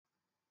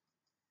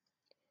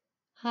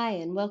Hi,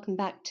 and welcome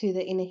back to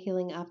the Inner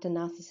Healing After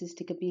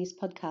Narcissistic Abuse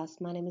podcast.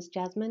 My name is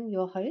Jasmine,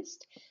 your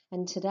host,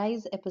 and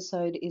today's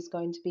episode is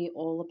going to be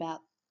all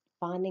about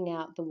finding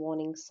out the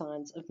warning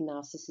signs of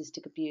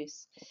narcissistic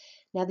abuse.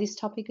 Now, this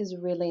topic is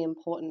really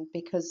important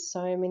because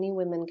so many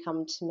women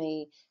come to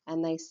me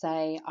and they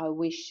say, I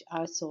wish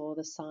I saw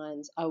the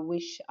signs, I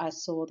wish I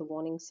saw the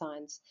warning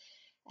signs.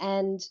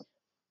 And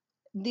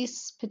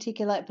this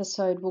particular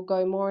episode will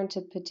go more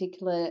into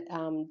particular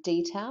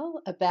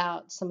detail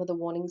about some of the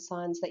warning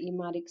signs that you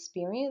might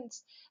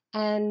experience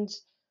and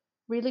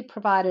really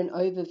provide an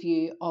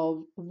overview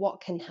of what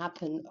can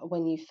happen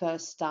when you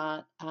first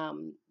start,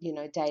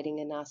 dating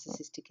a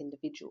narcissistic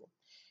individual.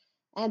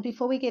 And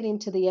before we get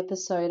into the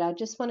episode, I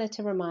just wanted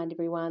to remind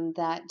everyone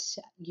that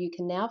you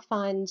can now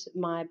find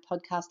my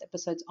podcast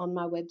episodes on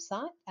my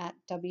website at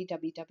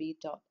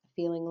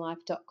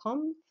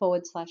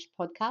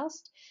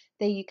www.feelinglife.com/podcast.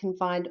 There you can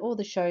find all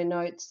the show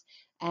notes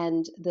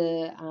and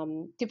the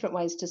different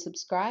ways to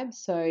subscribe.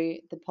 So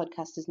the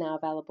podcast is now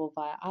available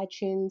via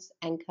iTunes,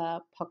 Anchor,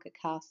 Pocket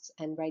Casts,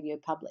 and Radio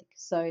Public.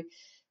 So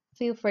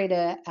feel free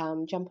to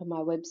jump on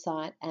my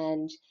website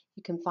and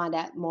you can find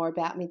out more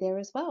about me there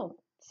as well.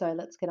 So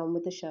let's get on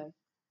with the show.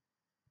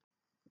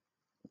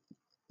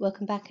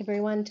 Welcome back,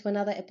 everyone, to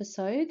another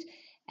episode.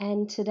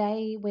 And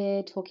today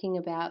we're talking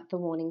about the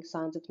warning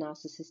signs of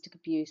narcissistic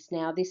abuse.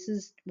 Now, this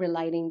is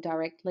relating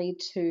directly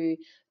to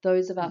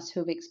those of us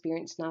who have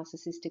experienced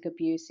narcissistic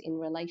abuse in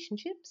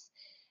relationships.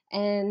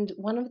 And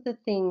one of the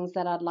things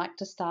that I'd like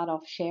to start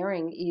off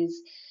sharing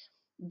is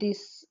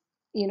this,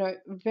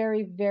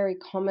 very, very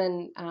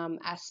common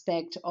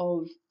aspect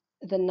of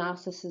the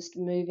narcissist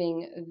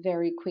moving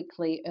very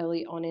quickly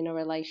early on in a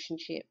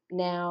relationship.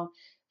 Now,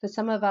 for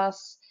some of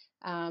us,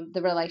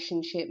 the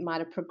relationship might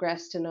have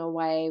progressed in a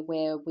way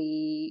where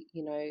we,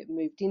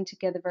 moved in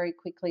together very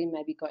quickly,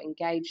 maybe got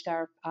engaged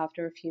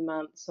after a few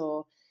months,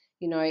 or,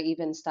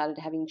 even started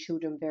having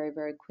children very,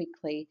 very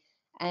quickly.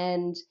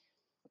 And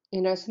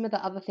some of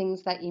the other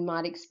things that you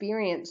might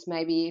experience,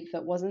 maybe if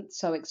it wasn't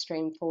so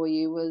extreme for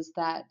you, was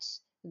that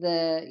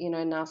the,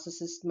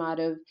 narcissist might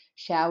have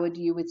showered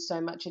you with so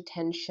much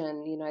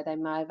attention. They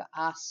might have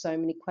asked so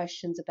many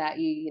questions about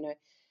you,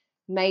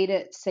 made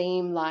it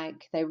seem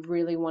like they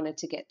really wanted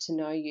to get to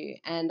know you.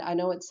 And I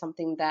know it's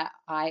something that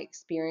I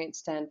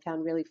experienced and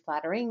found really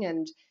flattering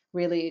and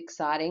really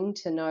exciting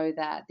to know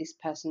that this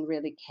person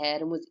really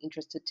cared and was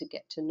interested to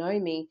get to know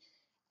me.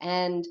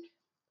 And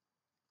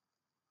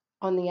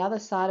on the other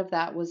side of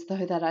that was,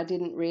 though, that I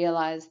didn't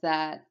realize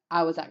that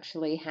I was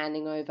actually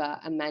handing over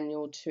a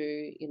manual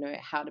to,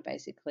 how to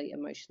basically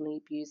emotionally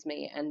abuse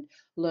me and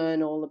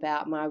learn all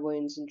about my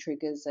wounds and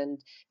triggers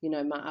and,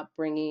 my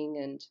upbringing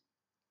and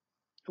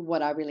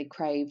what I really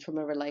craved from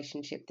a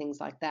relationship, things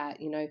like that.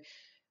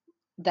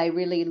 They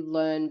really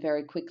learn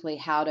very quickly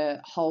how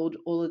to hold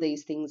all of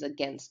these things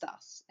against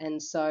us.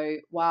 And so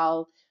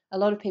while a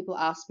lot of people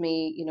ask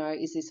me,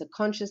 is this a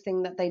conscious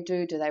thing that they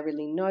do? Do they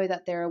really know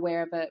that they're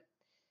aware of it?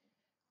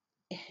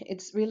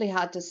 It's really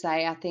hard to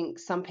say. I think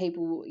some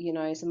people,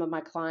 some of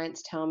my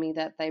clients tell me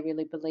that they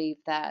really believe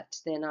that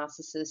their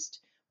narcissist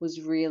was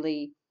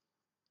really,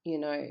 you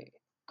know,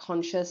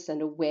 conscious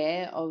and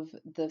aware of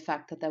the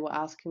fact that they were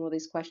asking all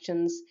these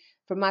questions.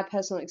 From my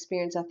personal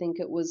experience, I think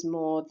it was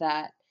more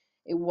that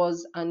it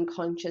was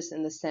unconscious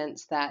in the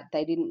sense that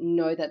they didn't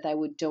know that they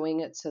were doing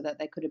it so that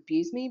they could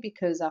abuse me,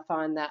 because I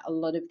find that a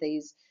lot of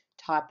these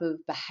type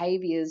of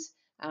behaviors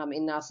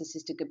in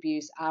narcissistic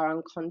abuse are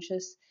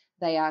unconscious.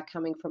 They are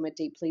coming from a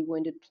deeply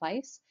wounded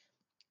place,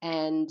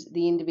 and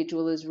the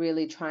individual is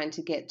really trying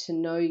to get to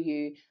know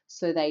you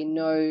so they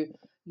know,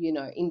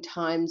 in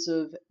times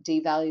of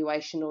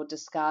devaluation or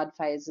discard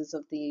phases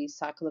of the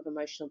cycle of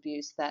emotional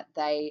abuse, that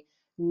they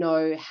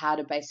know how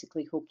to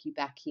basically hook you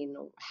back in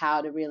or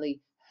how to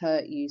really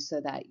hurt you so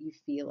that you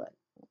feel it.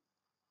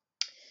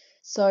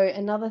 So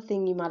another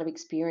thing you might have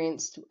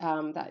experienced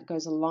that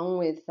goes along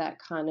with that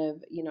kind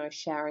of,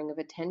 showering of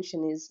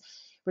attention is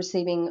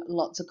receiving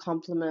lots of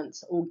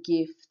compliments or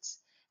gifts,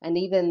 and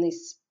even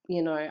this,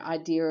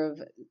 idea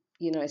of,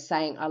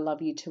 saying I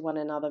love you to one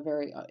another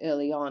very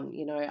early on.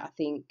 I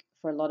think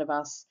for a lot of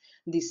us,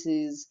 this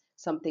is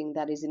something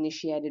that is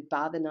initiated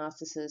by the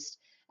narcissist,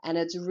 and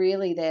it's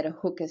really there to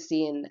hook us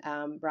in,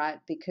 right?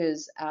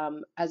 Because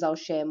as I'll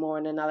share more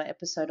in another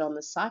episode on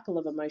the cycle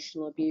of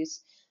emotional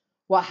abuse,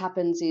 what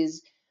happens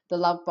is the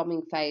love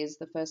bombing phase,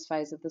 the first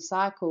phase of the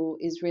cycle,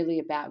 is really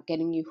about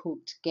getting you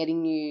hooked,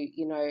 getting you,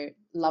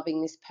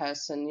 loving this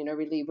person,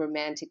 really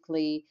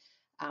romantically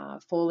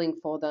falling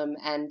for them,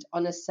 and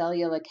on a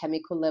cellular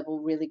chemical level,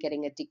 really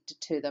getting addicted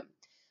to them.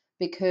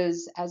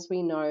 Because as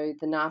we know,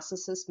 the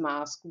narcissist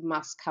mask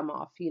must come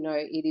off.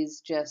 It is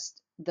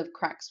just the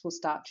cracks will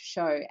start to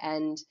show.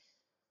 And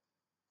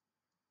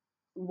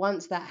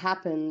once that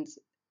happens,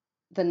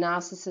 the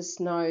narcissist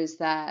knows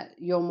that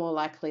you're more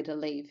likely to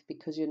leave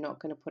because you're not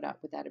going to put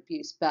up with that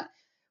abuse. But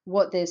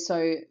what they're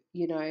so,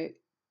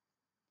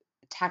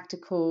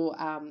 tactical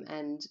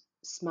and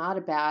smart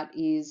about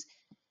is,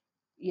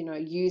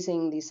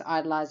 using this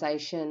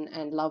idolization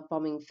and love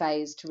bombing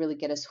phase to really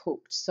get us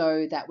hooked,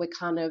 so that we're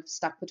kind of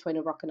stuck between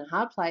a rock and a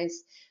hard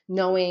place,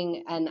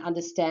 knowing and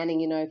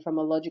understanding, from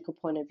a logical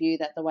point of view,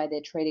 that the way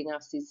they're treating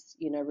us is,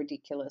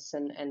 ridiculous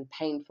and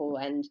painful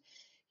and,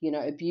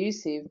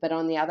 abusive. But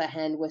on the other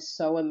hand, we're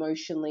so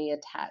emotionally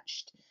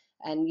attached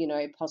and,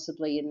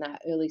 possibly in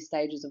that early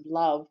stages of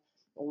love,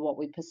 or what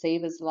we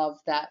perceive as love,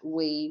 that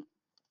we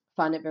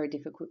find it very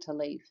difficult to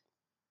leave.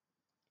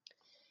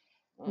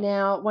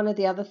 Now, one of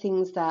the other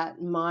things that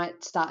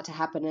might start to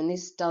happen, and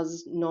this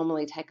does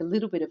normally take a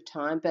little bit of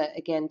time, but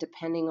again,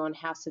 depending on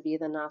how severe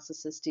the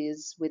narcissist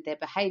is with their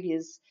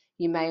behaviors,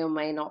 you may or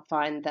may not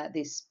find that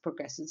this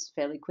progresses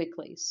fairly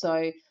quickly.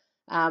 So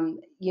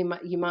you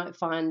might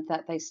find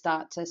that they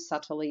start to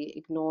subtly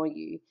ignore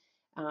you.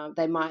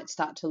 They might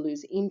start to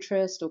lose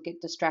interest or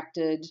get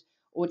distracted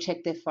or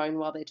check their phone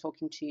while they're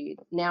talking to you.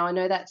 Now, I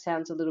know that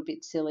sounds a little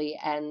bit silly,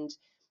 and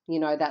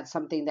that's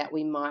something that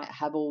we might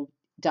have all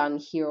done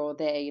here or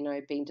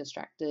there, being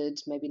distracted,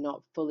 maybe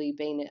not fully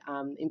been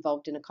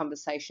involved in a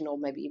conversation, or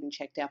maybe even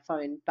checked our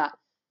phone. But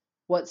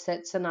what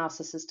sets a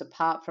narcissist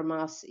apart from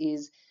us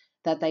is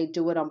that they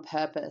do it on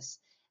purpose.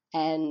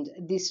 And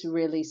this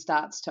really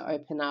starts to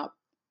open up,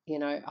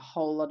 a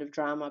whole lot of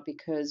drama,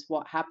 because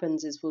what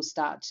happens is we'll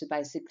start to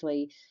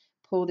basically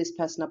pull this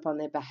person up on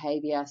their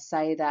behavior,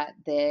 say that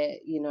their,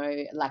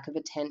 lack of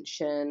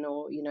attention,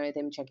 or,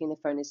 them checking their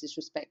phone is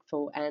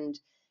disrespectful, and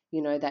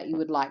that you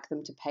would like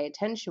them to pay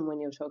attention when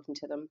you're talking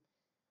to them.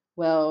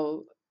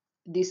 Well,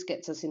 this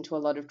gets us into a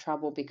lot of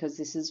trouble, because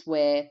this is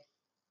where,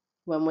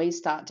 when we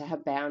start to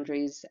have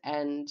boundaries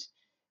and,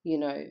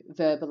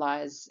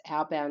 verbalize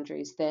our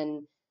boundaries,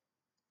 then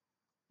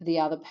the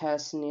other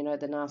person,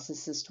 the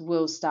narcissist,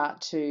 will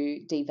start to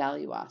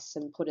devalue us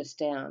and put us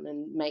down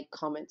and make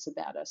comments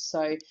about us.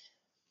 So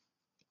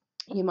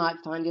you might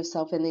find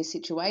yourself in these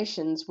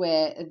situations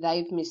where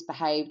they've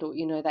misbehaved, or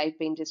they've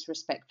been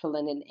disrespectful,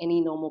 and in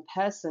any normal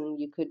person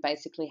you could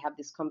basically have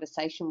this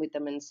conversation with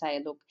them and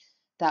say, look,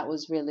 that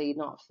was really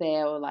not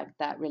fair, or like,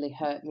 that really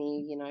hurt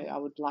me, I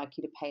would like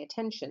you to pay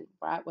attention,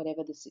 right?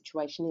 Whatever the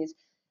situation is.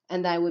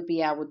 And they would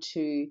be able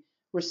to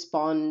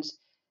respond,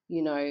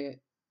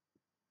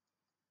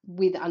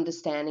 with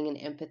understanding and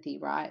empathy,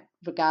 right?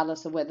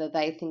 Regardless of whether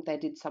they think they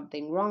did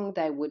something wrong,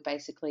 they would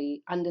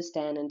basically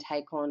understand and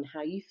take on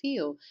how you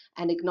feel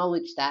and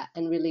acknowledge that,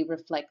 and really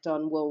reflect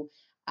on, well,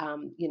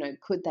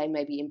 could they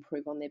maybe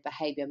improve on their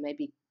behavior?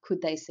 Maybe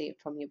could they see it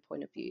from your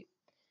point of view?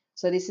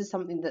 So this is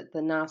something that the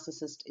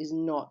narcissist is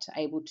not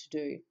able to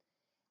do.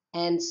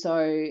 And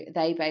so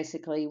they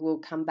basically will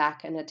come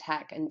back and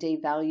attack and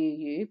devalue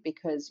you,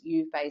 because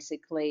you've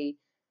basically,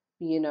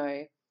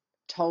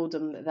 told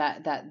them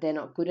that they're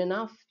not good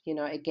enough.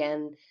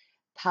 Again,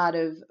 part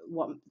of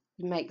what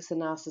makes a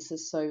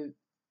narcissist so,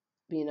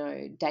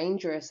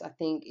 dangerous, I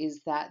think,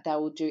 is that they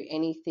will do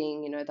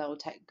anything, they will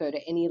go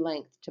to any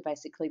length to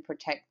basically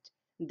protect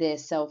their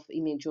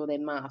self-image, or their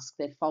mask,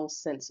 their false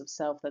sense of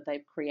self that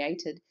they've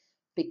created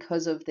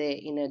because of their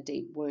inner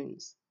deep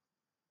wounds.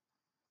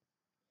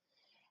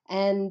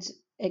 And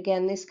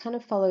again, this kind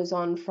of follows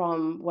on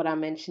from what I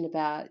mentioned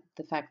about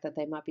the fact that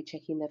they might be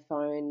checking their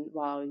phone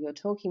while you're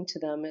talking to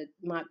them. It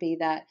might be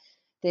that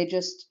they're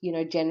just,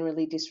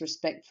 generally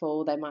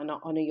disrespectful. They might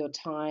not honor your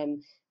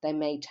time. They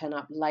may turn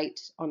up late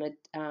on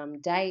a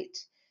date,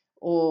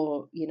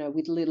 or,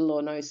 with little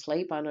or no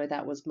sleep. I know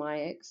that was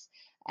my ex.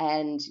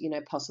 And,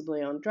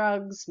 possibly on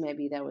drugs.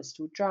 Maybe they were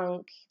still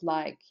drunk.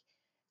 Like,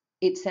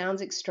 it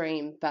sounds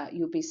extreme, but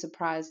you'll be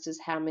surprised as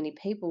how many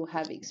people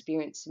have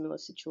experienced similar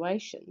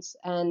situations.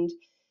 And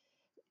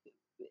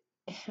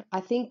I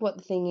think what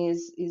the thing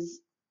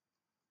is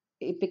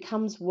it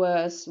becomes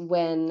worse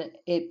when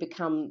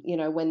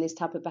when this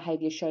type of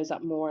behavior shows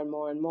up more and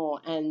more and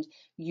more, and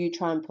you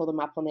try and pull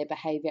them up on their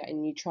behavior,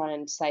 and you try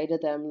and say to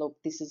them, look,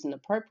 this isn't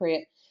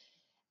appropriate.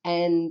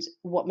 And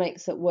what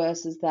makes it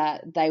worse is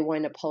that they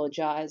won't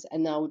apologize,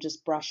 and they'll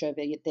just brush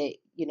over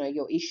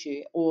your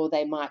issue, or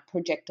they might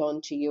project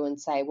onto you and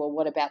say, well,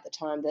 what about the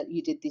time that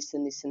you did this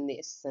and this and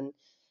this? And,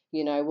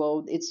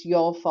 well, it's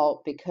your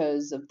fault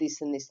because of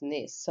this and this and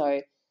this.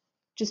 So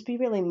just be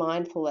really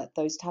mindful at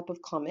those type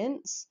of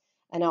comments.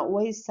 And I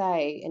always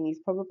say, and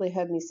you've probably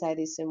heard me say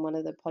this in one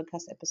of the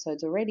podcast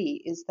episodes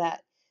already, is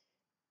that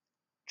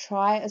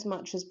try as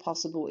much as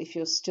possible, if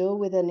you're still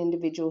with an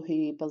individual who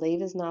you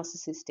believe is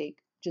narcissistic,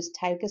 just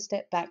take a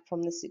step back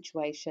from the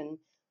situation.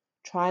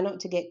 Try not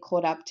to get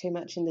caught up too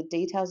much in the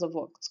details of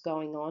what's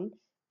going on,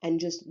 and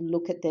just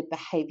look at their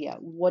behavior.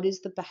 What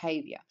is the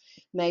behavior?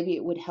 Maybe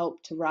it would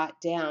help to write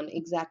down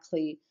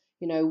exactly,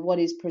 what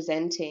is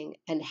presenting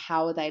and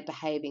how are they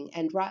behaving,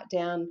 and write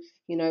down,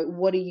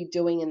 what are you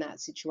doing in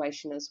that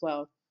situation as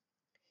well.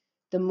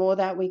 The more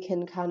that we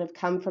can kind of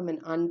come from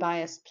an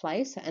unbiased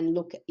place and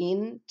look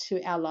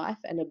into our life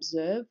and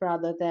observe,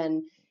 rather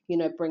than,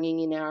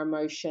 bringing in our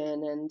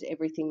emotion and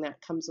everything that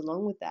comes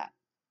along with that,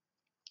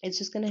 it's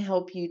just going to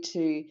help you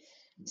to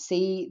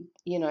see,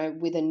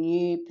 with a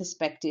new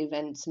perspective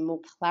and some more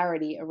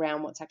clarity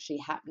around what's actually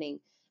happening.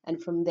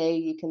 And from there,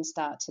 you can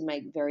start to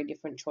make very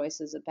different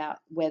choices about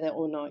whether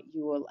or not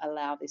you will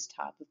allow this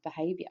type of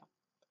behavior.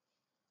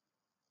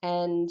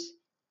 And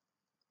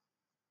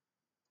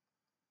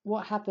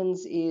what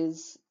happens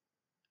is,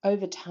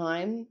 over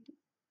time,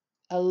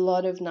 a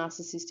lot of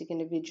narcissistic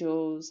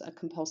individuals are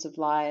compulsive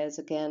liars.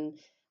 Again,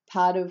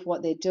 part of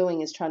what they're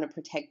doing is trying to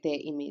protect their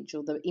image,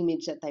 or the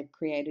image that they've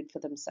created for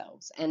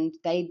themselves. And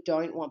they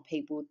don't want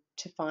people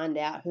to find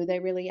out who they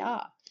really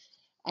are.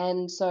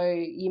 And so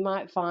you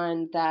might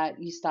find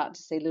that you start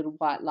to see little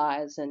white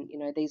lies, and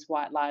these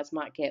white lies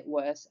might get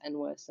worse and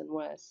worse and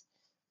worse.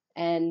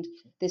 And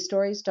their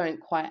stories don't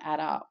quite add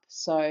up.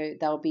 So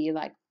there'll be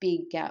like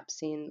big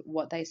gaps in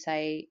what they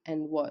say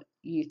and what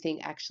you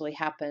think actually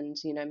happened.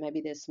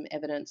 Maybe there's some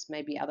evidence,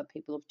 maybe other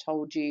people have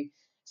told you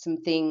some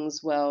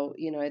things, well,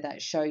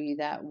 that show you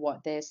that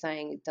what they're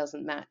saying, it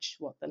doesn't match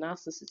what the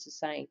narcissist is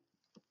saying.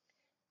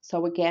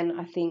 So again,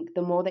 I think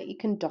the more that you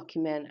can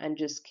document and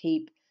just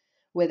keep,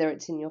 whether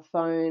it's in your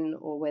phone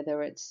or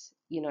whether it's,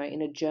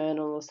 in a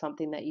journal or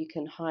something that you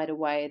can hide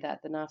away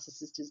that the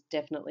narcissist is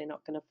definitely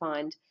not going to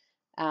find,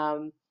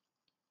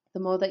 the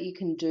more that you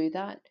can do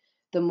that,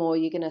 the more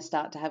you're going to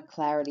start to have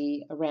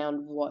clarity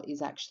around what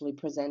is actually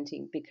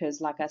presenting. Because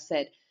like I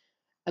said,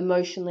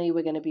 emotionally,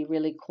 we're going to be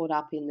really caught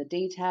up in the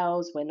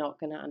details. We're not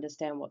going to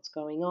understand what's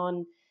going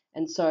on.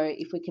 And so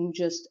if we can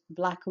just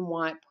black and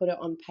white put it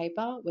on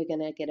paper, we're going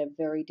to get a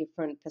very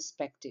different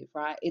perspective,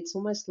 right? It's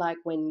almost like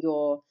when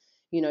you're,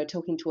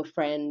 talking to a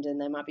friend and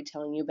they might be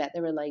telling you about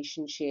their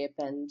relationship,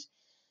 and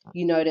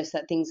you notice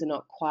that things are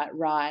not quite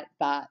right,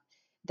 but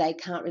they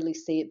can't really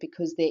see it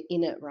because they're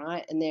in it,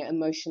 right? And they're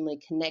emotionally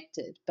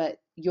connected, but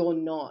you're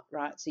not,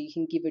 right? So you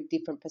can give a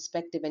different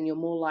perspective, and you're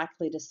more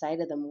likely to say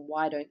to them,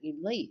 why don't you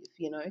leave?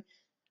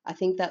 I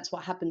think that's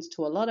what happens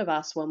to a lot of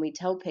us when we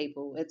tell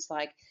people. It's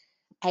like,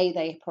 A,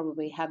 they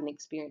probably haven't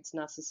experienced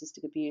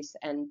narcissistic abuse,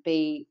 and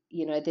B,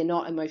 they're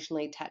not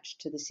emotionally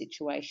attached to the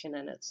situation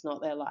and it's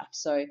not their life.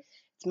 So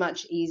it's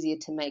much easier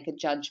to make a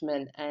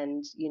judgment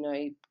and,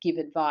 give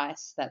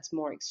advice that's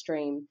more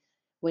extreme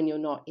when you're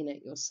not in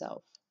it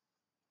yourself.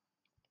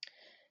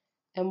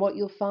 And what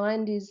you'll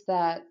find is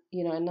that,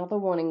 another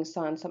warning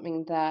sign,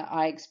 something that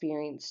I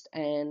experienced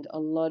and a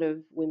lot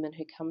of women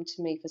who come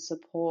to me for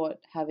support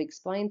have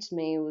explained to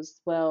me was,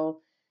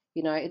 well,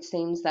 it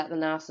seems that the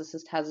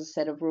narcissist has a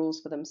set of rules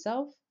for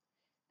themselves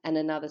and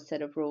another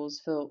set of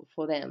rules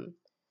for them.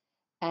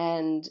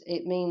 And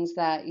it means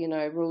that,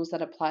 rules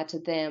that apply to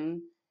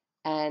them,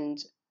 and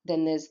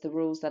then there's the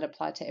rules that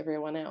apply to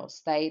everyone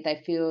else.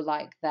 They feel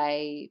like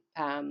they,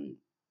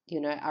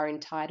 are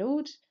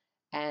entitled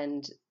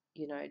and,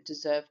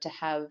 deserve to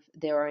have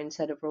their own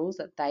set of rules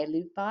that they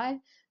live by,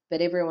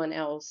 but everyone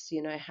else,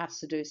 has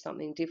to do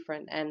something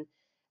different. And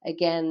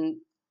again,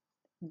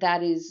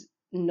 that is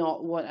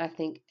not what I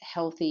think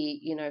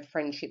healthy,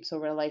 friendships or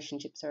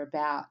relationships are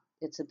about.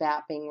 It's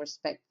about being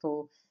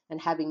respectful and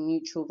having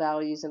mutual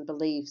values and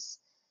beliefs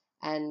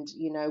and,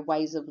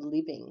 ways of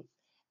living.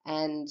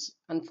 And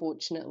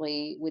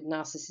unfortunately, with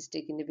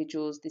narcissistic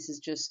individuals, this is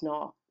just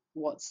not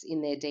what's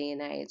in their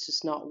DNA. It's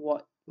just not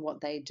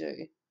what they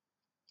do.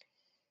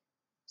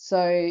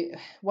 So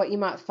what you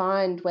might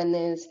find when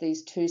there's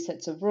these two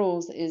sets of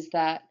rules is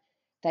that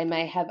they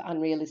may have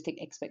unrealistic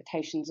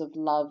expectations of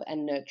love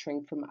and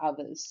nurturing from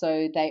others.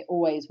 So they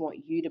always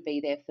want you to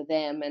be there for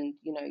them, and,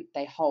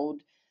 they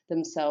hold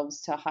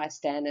themselves to high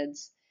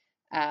standards,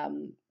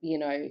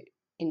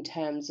 in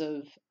terms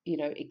of,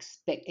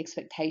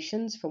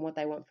 expectations from what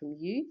they want from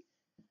you.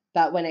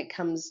 But when it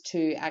comes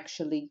to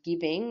actually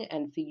giving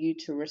and for you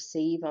to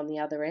receive on the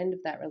other end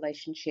of that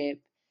relationship,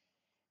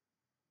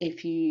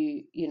 if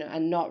you are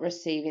not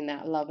receiving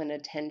that love and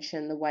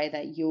attention the way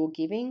that you're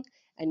giving,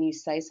 and you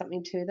say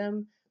something to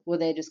them, well,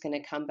 they're just going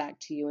to come back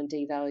to you and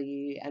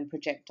devalue and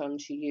project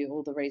onto you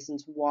all the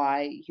reasons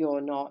why you're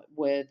not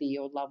worthy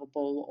or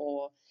lovable,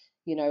 or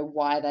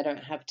why they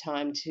don't have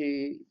time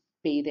to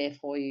be there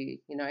for you.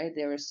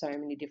 There are so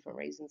many different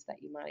reasons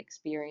that you might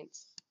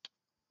experience,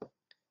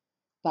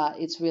 but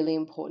it's really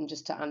important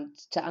just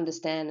to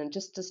understand and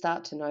just to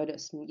start to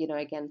notice.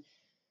 Again,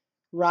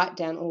 write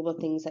down all the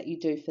things that you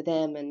do for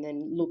them, and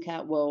then look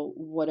at, well,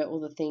 what are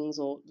all the things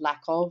or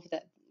lack of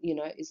that,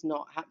 is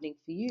not happening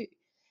for you.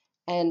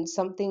 And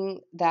something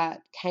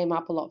that came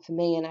up a lot for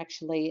me, and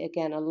actually,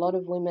 again, a lot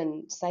of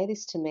women say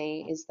this to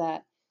me, is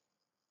that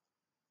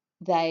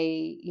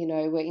they,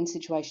 were in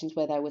situations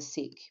where they were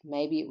sick.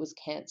 Maybe it was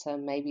cancer,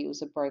 maybe it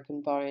was a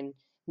broken bone,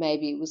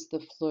 maybe it was the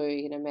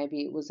flu,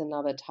 maybe it was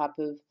another type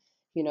of,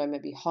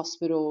 maybe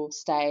hospital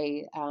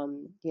stay,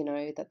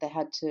 that they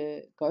had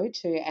to go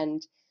to.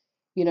 And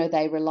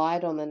they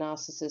relied on the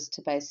narcissist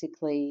to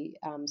basically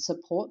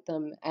support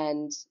them,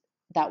 and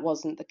that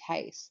wasn't the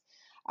case.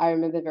 I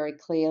remember very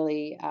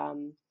clearly,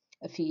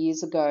 a few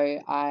years ago,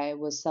 I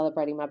was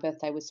celebrating my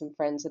birthday with some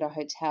friends at a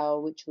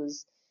hotel, which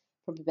was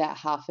probably about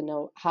half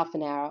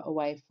an hour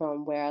away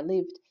from where I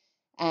lived.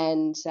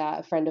 And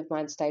a friend of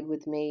mine stayed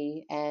with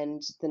me,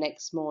 and the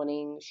next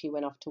morning she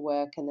went off to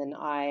work, and then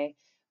I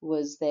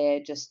was there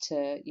just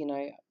to,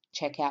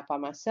 check out by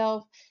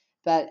myself.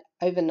 But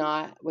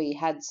overnight we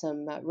had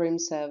some room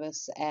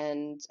service,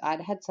 and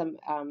I'd had some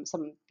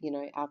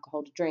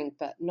alcohol to drink,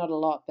 but not a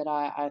lot. But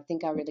I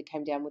think I really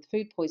came down with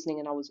food poisoning,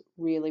 and I was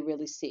really,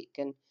 really sick,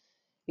 and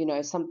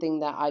something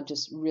that I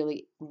just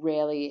really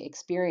rarely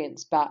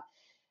experience. But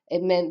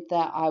it meant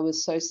that I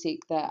was so sick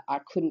that I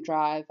couldn't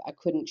drive, I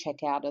couldn't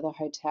check out of the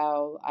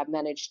hotel. I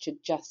managed to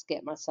just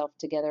get myself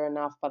together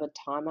enough by the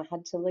time I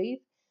had to leave.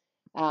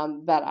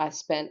 But I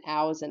spent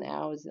hours and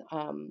hours,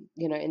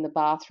 in the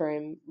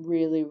bathroom,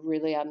 really,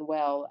 really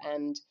unwell.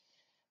 And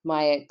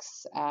my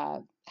ex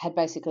had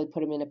basically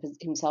put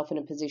himself in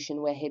a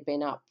position where he'd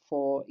been up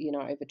for,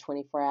 over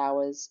 24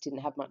 hours, didn't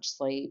have much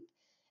sleep,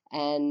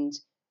 and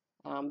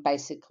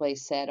basically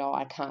said, "Oh,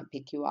 I can't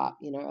pick you up,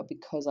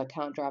 because I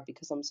can't drive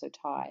because I'm so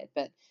tired."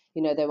 But,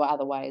 there were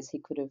other ways he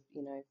could have,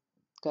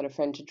 got a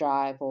friend to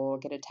drive or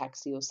get a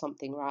taxi or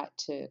something, right,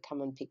 to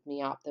come and pick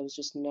me up. There was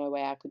just no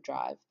way I could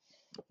drive,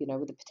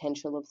 with the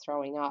potential of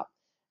throwing up,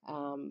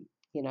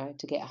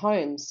 to get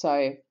home.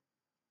 So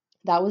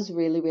that was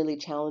really, really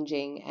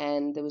challenging.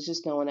 And there was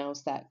just no one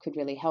else that could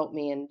really help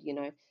me. And,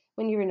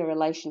 when you're in a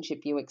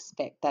relationship, you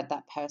expect that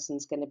that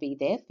person's going to be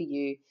there for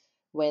you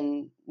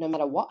no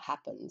matter what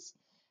happens.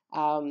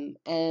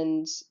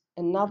 And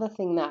another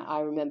thing that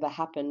I remember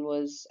happened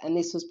was, and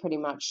this was pretty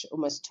much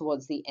almost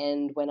towards the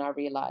end when I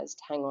realized,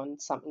 hang on,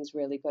 something's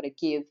really got to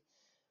give,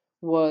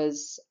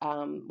 was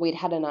we'd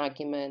had an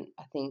argument,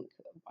 I think,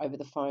 over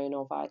the phone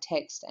or via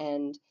text,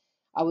 and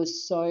I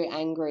was so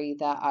angry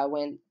that I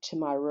went to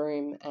my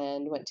room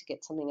and went to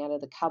get something out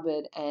of the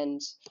cupboard, and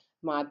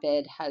my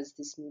bed has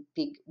this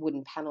big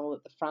wooden panel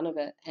at the front of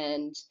it,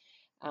 and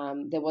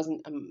there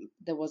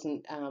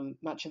wasn't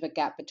much of a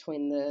gap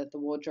between the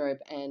wardrobe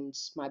and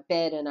my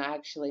bed, and I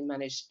actually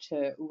managed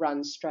to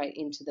run straight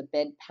into the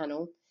bed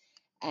panel,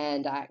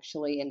 and I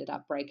actually ended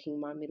up breaking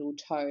my middle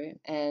toe.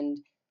 And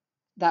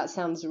that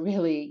sounds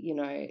really,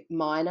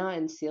 minor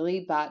and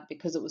silly, but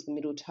because it was the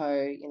middle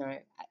toe,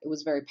 it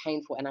was very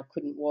painful and I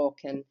couldn't walk.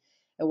 And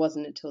it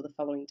wasn't until the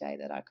following day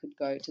that I could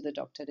go to the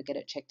doctor to get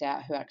it checked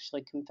out, who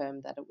actually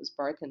confirmed that it was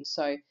broken.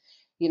 So,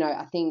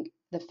 I think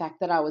the fact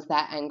that I was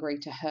that angry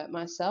to hurt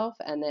myself,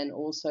 and then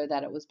also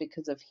that it was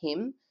because of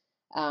him,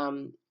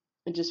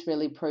 it just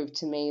really proved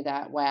to me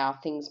that, wow,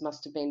 things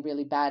must have been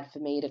really bad for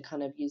me to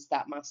kind of use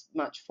that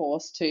much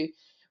force to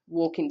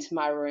walk into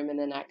my room and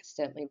then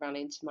accidentally run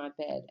into my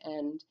bed.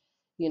 And,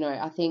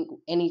 I think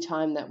any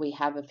time that we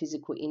have a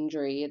physical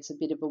injury, it's a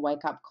bit of a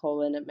wake up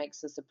call, and it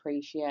makes us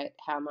appreciate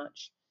how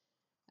much,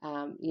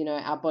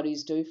 our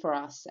bodies do for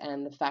us.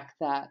 And the fact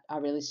that I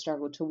really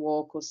struggled to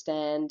walk or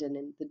stand, and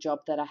in the job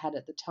that I had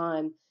at the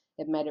time,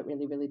 it made it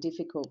really, really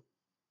difficult.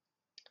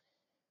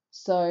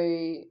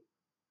 So,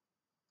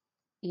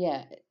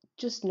 yeah,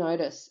 just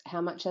notice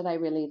how much are they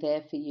really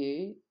there for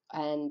you,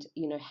 and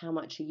how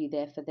much are you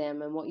there for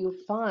them. And what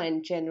you'll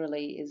find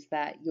generally is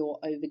that you're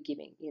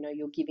overgiving,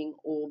 you're giving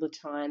all the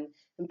time,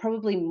 and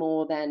probably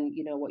more than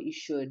what you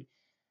should.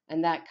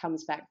 And that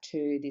comes back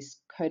to this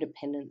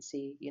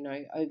codependency,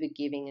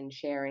 overgiving and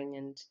sharing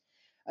and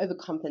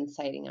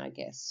overcompensating, I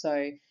guess.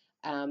 So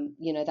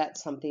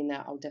that's something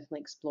that I'll definitely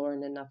explore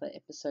in another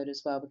episode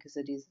as well, because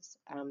it is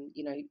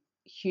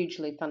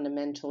hugely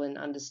fundamental in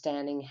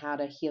understanding how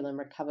to heal and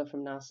recover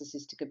from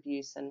narcissistic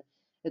abuse, and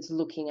it's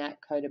looking at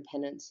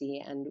codependency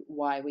and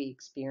why we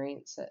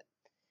experience it.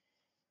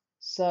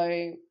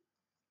 So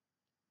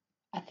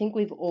I think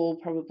we've all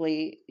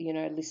probably,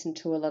 listened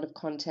to a lot of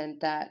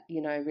content that,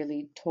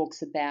 really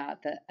talks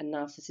about that a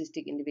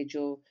narcissistic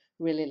individual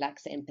really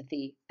lacks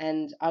empathy.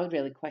 And I would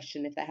really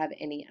question if they have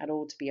any at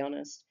all, to be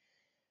honest.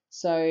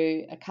 So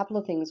a couple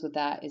of things with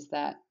that is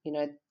that,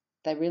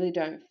 they really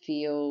don't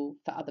feel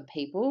for other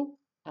people.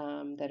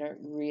 They don't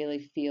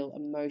really feel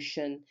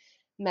emotion.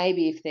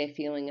 Maybe if they're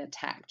feeling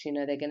attacked,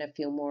 they're going to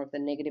feel more of the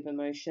negative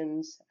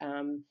emotions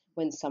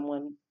when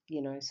someone,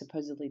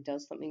 supposedly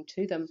does something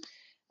to them.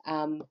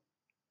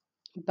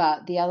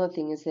 But the other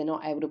thing is they're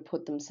not able to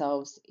put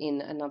themselves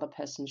in another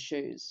person's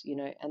shoes,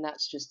 and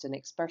that's just an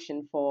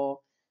expression for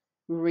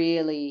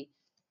really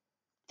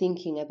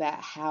thinking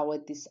about how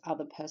would this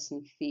other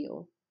person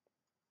feel,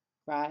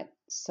 right?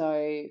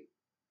 So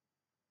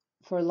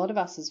for a lot of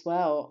us as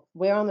well,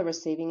 we're on the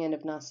receiving end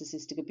of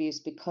narcissistic abuse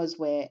because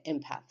we're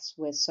empaths,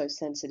 we're so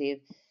sensitive,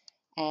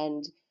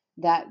 and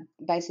that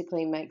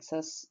basically makes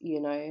us,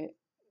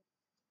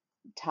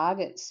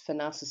 targets for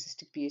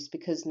narcissistic abuse,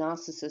 because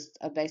narcissists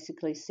are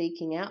basically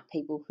seeking out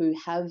people who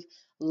have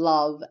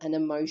love and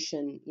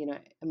emotion,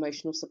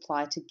 emotional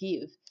supply to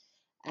give.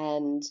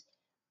 And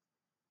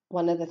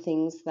one of the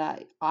things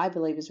that I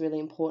believe is really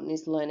important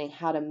is learning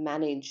how to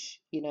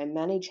manage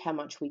how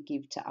much we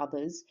give to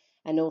others,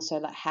 and also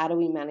like how do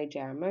we manage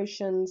our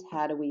emotions,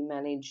 how do we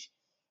manage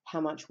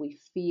how much we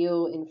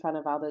feel in front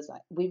of others.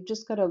 Like, we've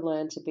just got to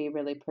learn to be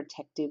really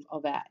protective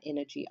of our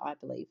energy, I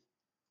believe.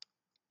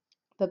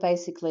 But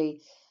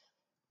basically,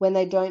 when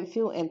they don't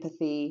feel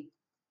empathy,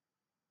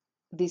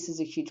 this is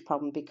a huge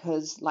problem,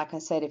 because, like I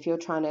said, if you're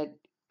trying to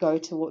go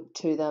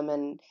to them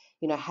and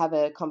have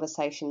a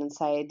conversation and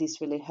say, this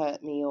really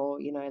hurt me, or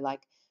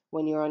like,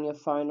 when you're on your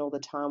phone all the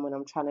time when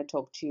I'm trying to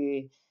talk to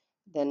you,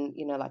 then,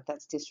 like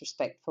that's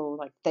disrespectful.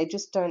 Like they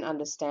just don't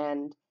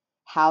understand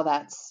how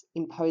that's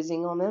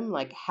imposing on them.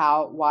 Like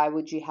why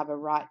would you have a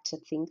right to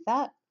think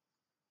that?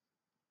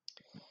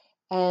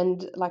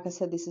 And like I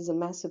said, this is a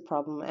massive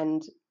problem.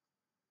 And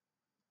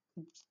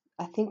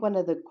I think one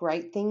of the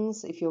great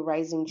things, if you're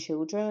raising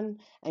children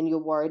and you're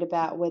worried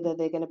about whether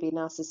they're going to be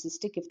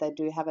narcissistic, if they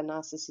do have a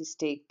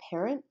narcissistic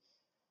parent,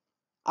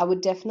 I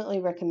would definitely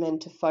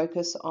recommend to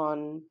focus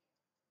on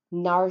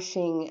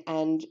nourishing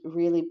and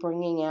really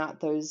bringing out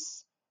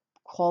those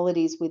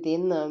qualities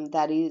within them,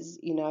 that is,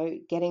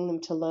 getting them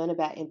to learn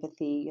about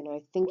empathy,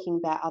 thinking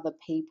about other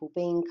people,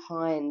 being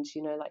kind,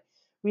 like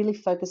really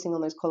focusing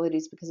on those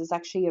qualities, because it's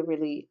actually a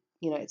really,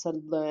 it's a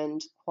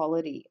learned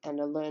quality and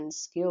a learned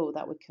skill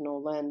that we can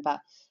all learn, but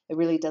it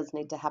really does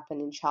need to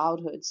happen in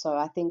childhood. So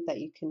I think that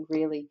you can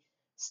really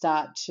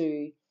start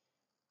to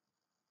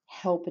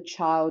help a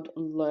child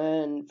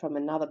learn from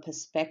another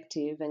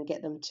perspective and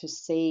get them to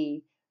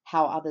see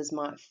how others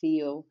might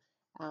feel,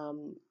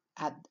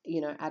 at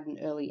an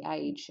early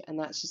age, and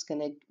that's just going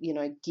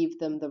to give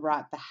them the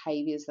right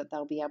behaviors that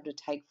they'll be able to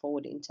take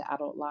forward into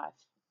adult life.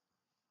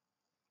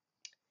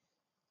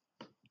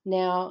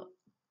 Now,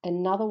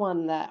 another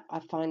one that I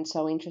find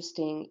so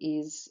interesting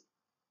is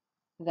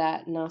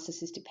that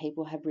narcissistic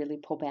people have really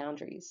poor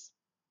boundaries.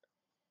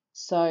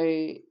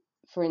 So,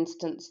 for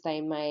instance,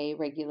 they may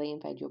regularly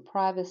invade your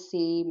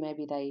privacy.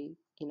 Maybe they,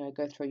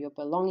 go through your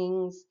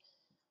belongings.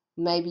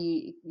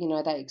 Maybe,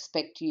 they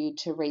expect you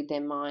to read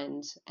their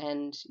mind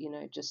and,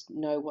 just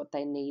know what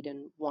they need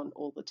and want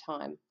all the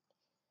time.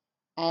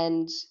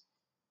 And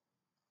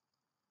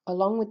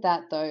along with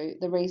that, though,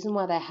 the reason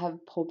why they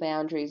have poor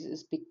boundaries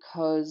is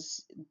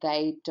because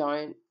they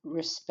don't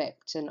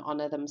respect and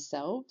honor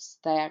themselves.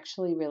 They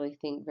actually really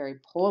think very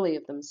poorly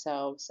of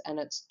themselves, and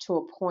it's to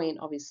a point,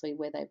 obviously,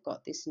 where they've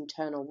got this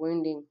internal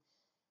wounding.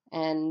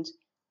 And,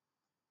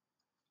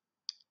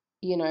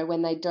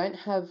 when they don't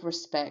have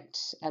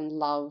respect and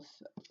love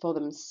for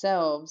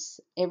themselves,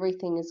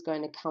 everything is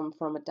going to come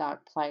from a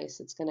dark place.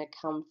 It's going to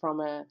come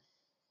from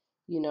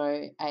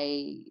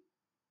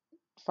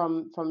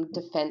from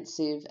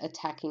defensive,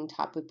 attacking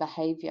type of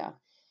behavior.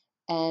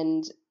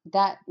 And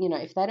that,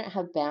 if they don't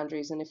have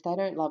boundaries and if they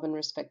don't love and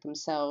respect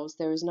themselves,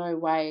 there is no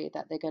way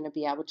that they're going to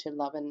be able to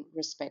love and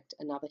respect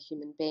another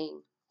human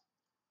being.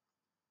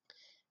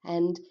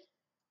 And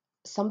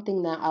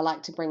something that I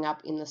like to bring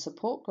up in the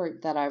support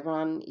group that I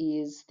run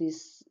is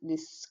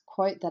this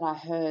quote that I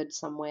heard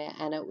somewhere,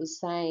 and it was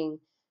saying,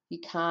 you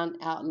can't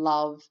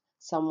outlove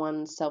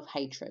someone's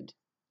self-hatred.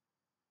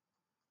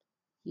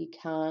 You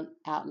can't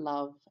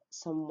outlove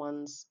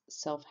someone's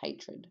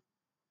self-hatred.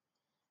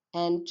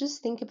 And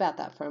just think about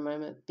that for a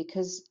moment,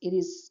 because it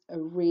is a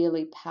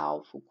really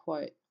powerful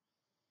quote.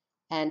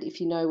 And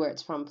if you know where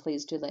it's from,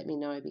 please do let me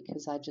know,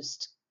 because I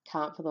just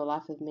can't for the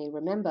life of me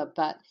remember.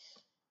 But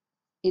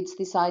it's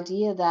this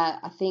idea that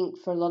I think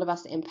for a lot of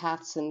us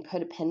empaths and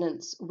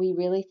codependents, we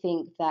really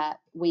think that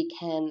we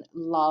can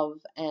love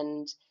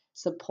and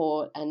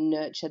support and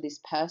nurture this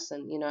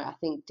person. I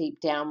think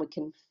deep down we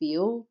can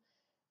feel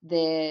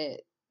their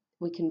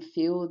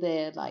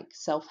like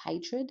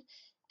self-hatred,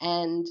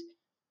 and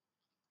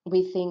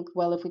we think,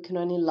 well, if we can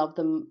only love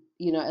them,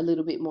 a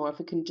little bit more, if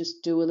we can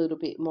just do a little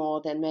bit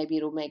more, then maybe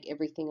it'll make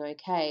everything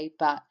okay.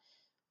 But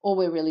all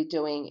we're really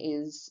doing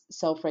is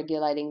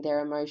self-regulating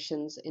their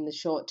emotions in the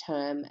short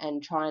term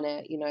and trying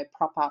to,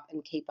 prop up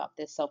and keep up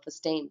their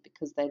self-esteem,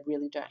 because they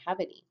really don't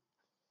have any.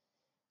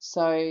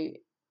 So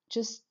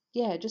just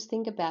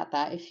think about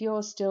that. If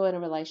you're still in a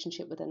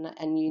relationship with them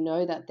and you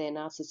know that they're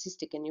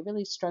narcissistic and you're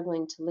really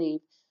struggling to leave,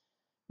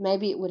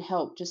 maybe it would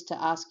help just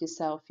to ask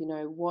yourself,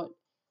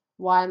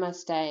 why am I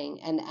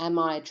staying, and am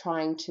I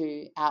trying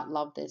to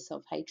outlove their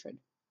self-hatred?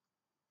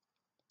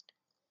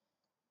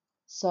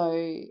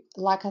 So,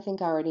 like I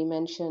think I already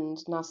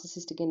mentioned,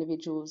 narcissistic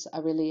individuals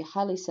are really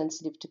highly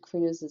sensitive to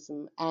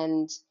criticism,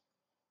 and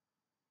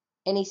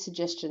any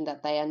suggestion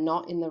that they are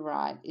not in the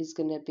right is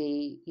going to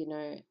be,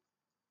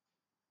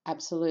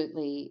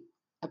 absolutely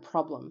a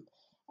problem.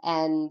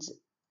 And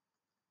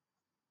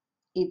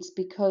it's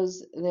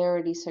because they're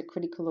already so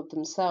critical of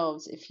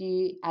themselves. If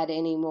you add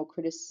any more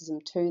criticism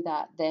to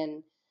that,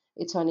 then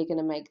it's only going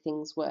to make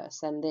things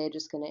worse, and they're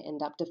just going to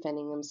end up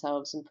defending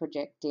themselves and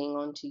projecting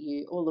onto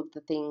you all of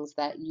the things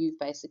that you've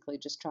basically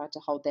just tried to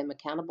hold them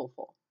accountable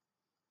for.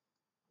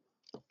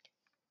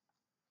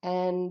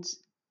 And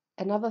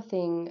another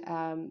thing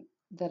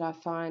that I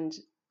find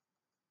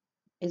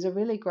is a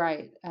really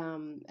great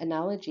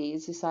analogy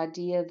is this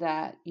idea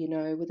that,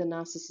 with a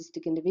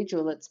narcissistic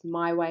individual, it's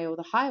my way or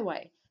the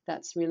highway.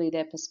 That's really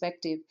their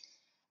perspective.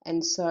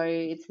 And so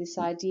it's this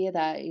idea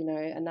that,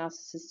 a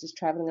narcissist is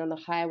traveling on the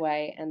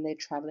highway and they're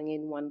traveling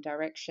in one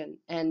direction.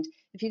 And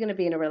if you're going to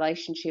be in a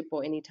relationship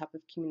or any type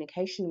of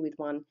communication with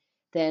one,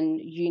 then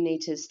you need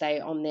to stay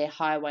on their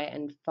highway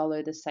and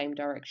follow the same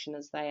direction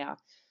as they are.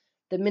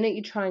 The minute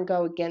you try and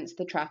go against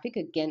the traffic,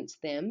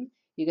 against them,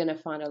 you're going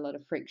to find a lot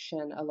of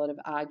friction, a lot of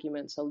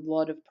arguments, a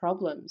lot of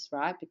problems,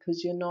 right?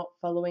 Because you're not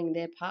following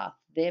their path,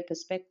 their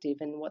perspective,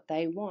 and what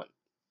they want.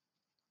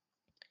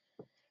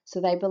 So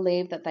they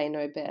believe that they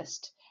know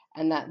best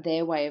and that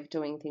their way of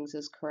doing things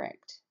is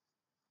correct.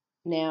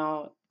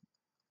 Now,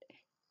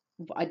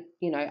 I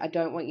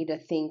don't want you to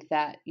think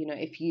that,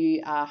 if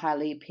you are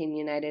highly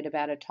opinionated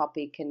about a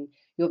topic and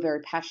you're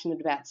very passionate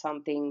about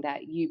something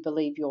that you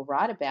believe you're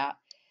right about,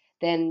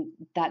 then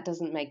that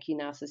doesn't make you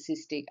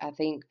narcissistic. I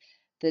think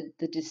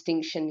the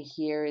distinction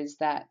here is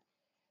that,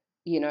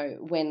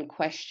 when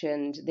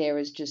questioned, there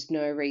is just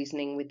no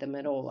reasoning with them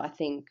at all. I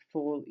think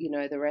for,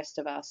 the rest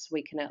of us,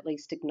 we can at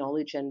least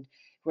acknowledge and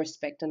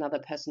respect another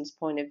person's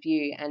point of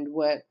view and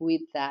work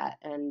with that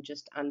and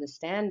just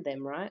understand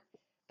them, right?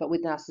 But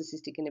with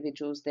narcissistic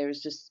individuals, there is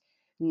just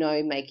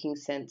no making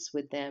sense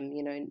with them,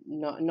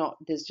 not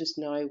there's just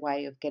no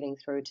way of getting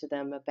through to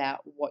them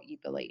about what you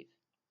believe.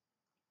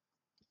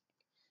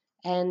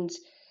 And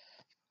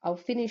I'll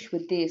finish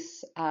with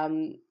this.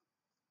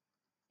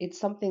 It's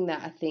something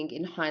that I think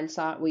in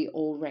hindsight we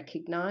all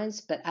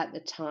recognize, but at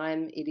the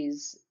time it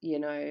is,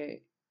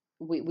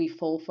 we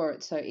fall for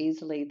it so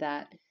easily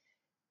that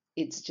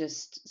it's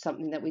just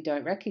something that we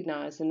don't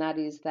recognize. And that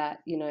is that,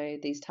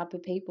 these type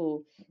of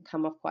people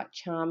come off quite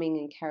charming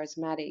and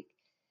charismatic,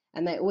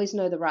 and they always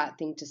know the right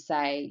thing to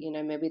say.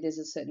 Maybe there's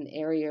a certain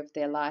area of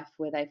their life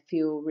where they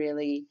feel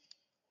really,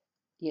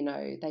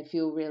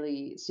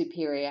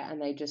 superior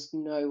and they just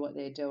know what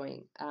they're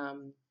doing.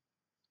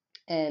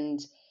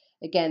 And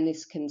again,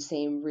 this can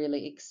seem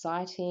really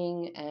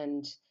exciting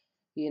and,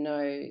 you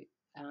know,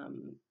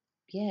 um,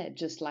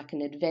 just like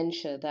an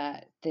adventure,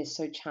 that they're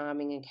so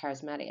charming and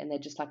charismatic and they're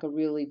just like a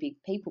really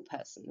big people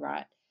person,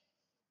 right?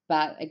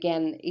 But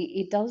again,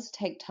 it does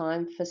take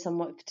time for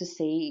someone to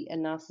see a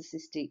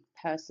narcissistic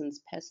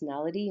person's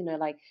personality,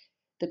 like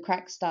the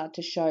cracks start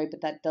to show, but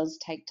that does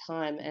take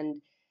time.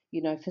 And,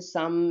 for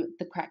some,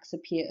 the cracks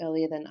appear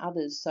earlier than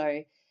others.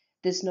 So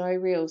there's no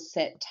real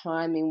set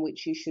time in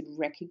which you should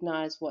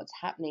recognize what's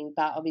happening,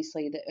 but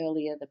obviously the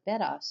earlier the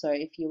better. So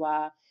if you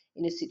are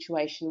in a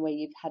situation where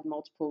you've had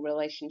multiple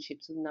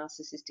relationships with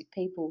narcissistic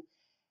people,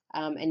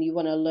 and you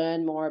want to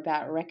learn more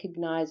about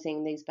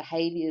recognizing these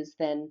behaviors,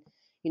 then,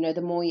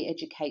 the more you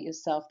educate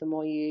yourself, the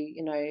more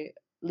you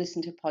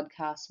listen to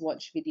podcasts,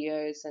 watch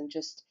videos, and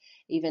just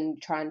even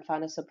try and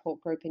find a support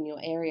group in your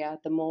area,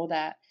 the more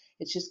that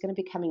it's just going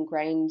to become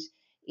ingrained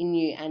in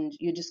you, and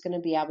you're just going to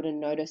be able to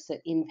notice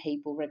it in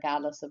people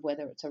regardless of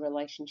whether it's a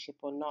relationship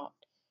or not.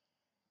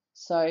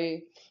 So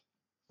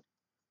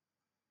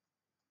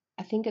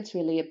I think it's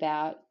really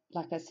about,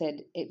 like I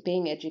said, it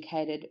being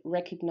educated,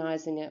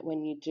 recognizing it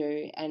when you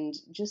do, and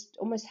just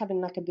almost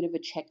having like a bit of a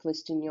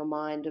checklist in your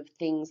mind of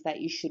things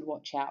that you should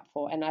watch out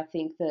for. And I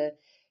think the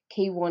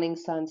key warning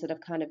signs that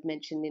I've kind of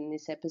mentioned in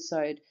this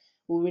episode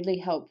will really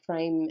help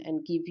frame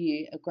and give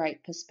you a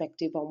great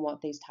perspective on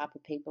what these type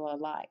of people are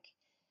like.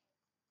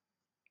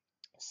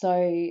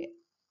 So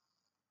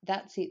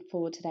that's it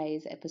for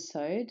today's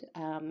episode.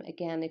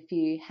 Again, if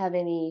you have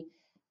any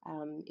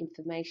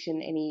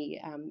information,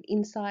 any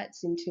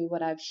insights into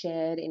what I've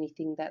shared,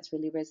 anything that's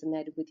really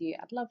resonated with you,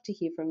 I'd love to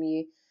hear from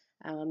you.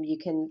 You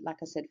can, like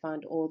I said,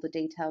 find all the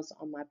details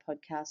on my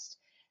podcast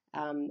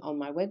on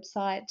my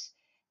website,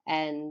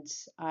 and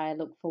I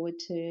look forward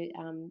to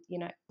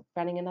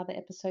running another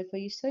episode for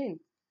you soon.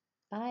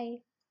 Bye.